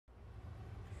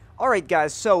Alright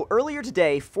guys, so earlier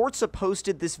today, Forza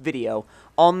posted this video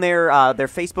on their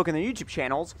Facebook and their YouTube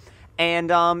channels, and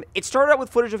it started out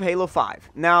with footage of Halo 5.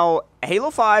 Now,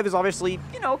 Halo 5 is obviously,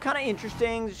 you know, kind of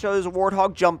interesting. It shows a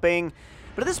Warthog jumping,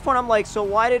 but at this point I'm like, so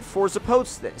why did Forza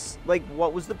post this? Like,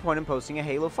 what was the point in posting a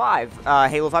Halo 5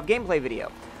 gameplay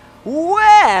video?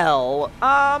 Well,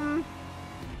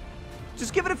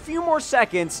 just give it a few more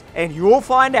seconds, and you'll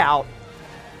find out.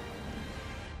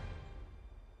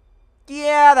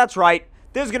 Yeah, that's right.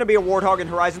 There's going to be a Warthog in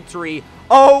Horizon 3.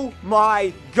 Oh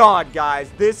my god,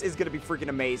 guys. This is going to be freaking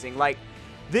amazing. Like,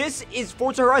 this is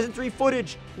Forza Horizon 3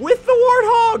 footage with the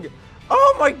Warthog.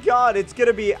 Oh my god, it's going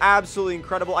to be absolutely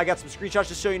incredible. I got some screenshots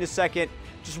to show you in a second.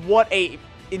 Just what a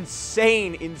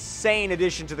insane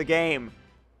addition to the game.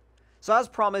 So as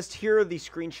promised, here are the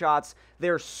screenshots.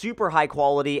 They're super high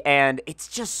quality, and it's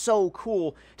just so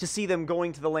cool to see them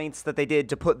going to the lengths that they did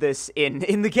to put this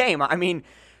in the game. I mean,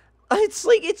 it's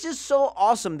like, it's just so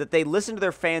awesome that they listen to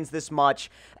their fans this much,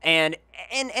 and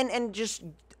just,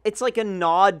 it's like a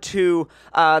nod to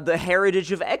the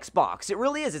heritage of Xbox. It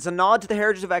really is. It's a nod to the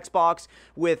heritage of Xbox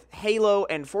with Halo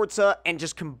and Forza, and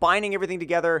just combining everything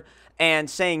together and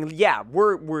saying, yeah,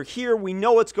 we're here, we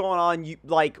know what's going on,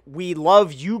 like, we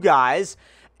love you guys,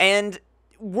 and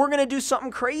we're gonna do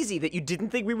something crazy that you didn't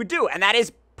think we would do, and that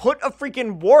is put a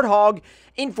freaking Warthog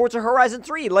in Forza Horizon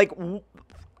 3. Like,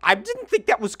 I didn't think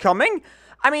that was coming.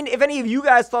 I mean, if any of you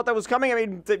guys thought that was coming, I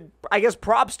mean, I guess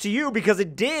props to you, because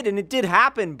it did, and it did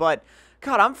happen, but,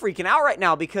 God, I'm freaking out right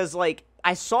now, because, like,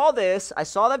 I saw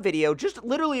that video just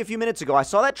literally a few minutes ago. I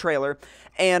saw that trailer,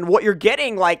 and what you're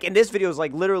getting, like, in this video is,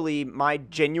 like, literally my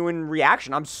genuine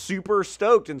reaction. I'm super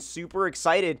stoked and super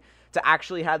excited to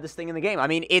actually have this thing in the game. I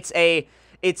mean, it's a,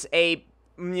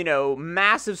 you know,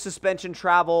 massive suspension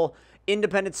travel,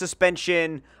 independent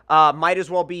suspension, might as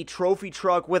well be trophy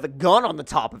truck with a gun on the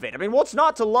top of it. I mean, what's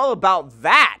not to love about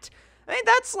that? I mean,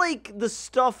 that's like the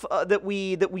stuff that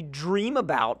we dream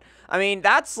about. I mean,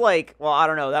 that's like, well, I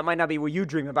don't know, that might not be what you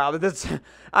dream about. That's,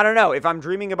 I don't know, if I'm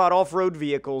dreaming about off-road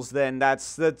vehicles, then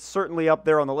that's certainly up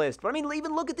there on the list. But I mean,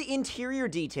 even look at the interior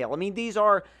detail. I mean, these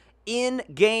are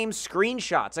in-game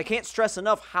screenshots. I can't stress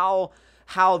enough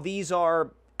how these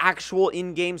are actual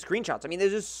in-game screenshots. I mean, they're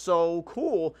just so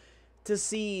cool to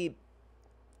see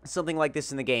something like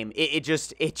this in the game. It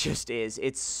just is.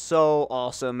 It's so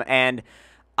awesome, and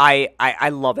I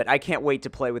love it. I can't wait to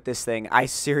play with this thing. I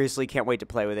seriously can't wait to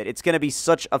play with it. It's going to be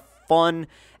such a fun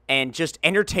and just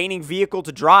entertaining vehicle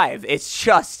to drive. It's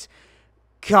just,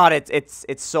 God, it's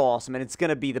so awesome, and it's going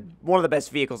to be one of the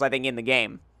best vehicles, I think, in the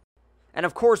game. And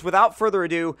of course, without further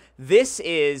ado, this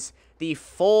is the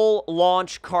full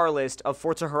launch car list of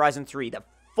Forza Horizon 3. The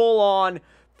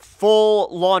full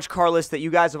launch car list that you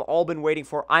guys have all been waiting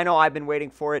for. I know I've been waiting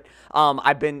for it.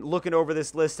 I've been looking over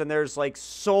this list, and there's like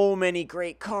so many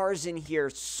great cars in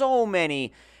here. So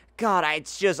many. God,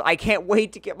 I can't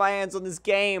wait to get my hands on this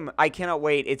game. I cannot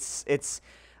wait. It's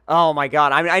oh my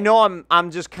god. I mean, I know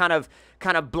I'm just kind of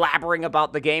blabbering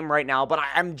about the game right now, but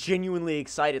I'm genuinely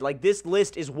excited. Like, this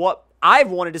list is what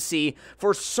I've wanted to see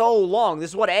for so long.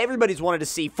 This is what everybody's wanted to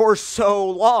see for so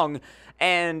long.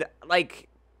 And like,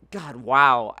 God,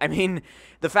 wow. I mean,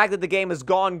 the fact that the game has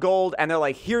gone gold, and they're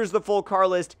like, here's the full car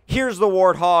list, here's the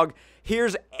Warthog,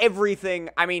 here's everything.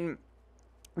 I mean,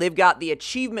 they've got the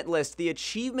achievement list. The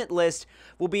achievement list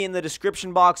will be in the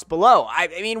description box below. I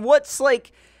mean, what's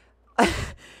like...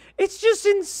 It's just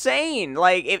insane.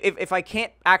 Like, if I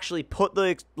can't actually put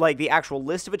the actual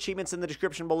list of achievements in the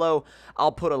description below,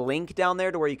 I'll put a link down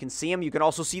there to where you can see them. You can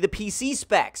also see the PC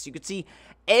specs. You can see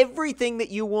everything that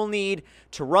you will need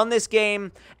to run this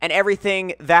game, and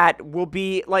everything that will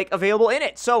be, like, available in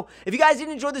it. So, if you guys did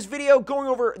enjoy this video going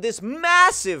over this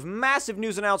massive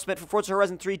news announcement for Forza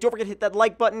Horizon 3, don't forget to hit that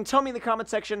like button. Tell me in the comment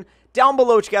section down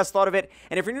below what you guys thought of it.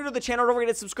 And if you're new to the channel, don't forget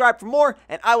to subscribe for more,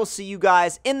 and I will see you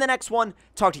guys in the next one.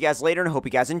 Talk to you guys later, and I hope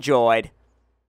you guys enjoyed.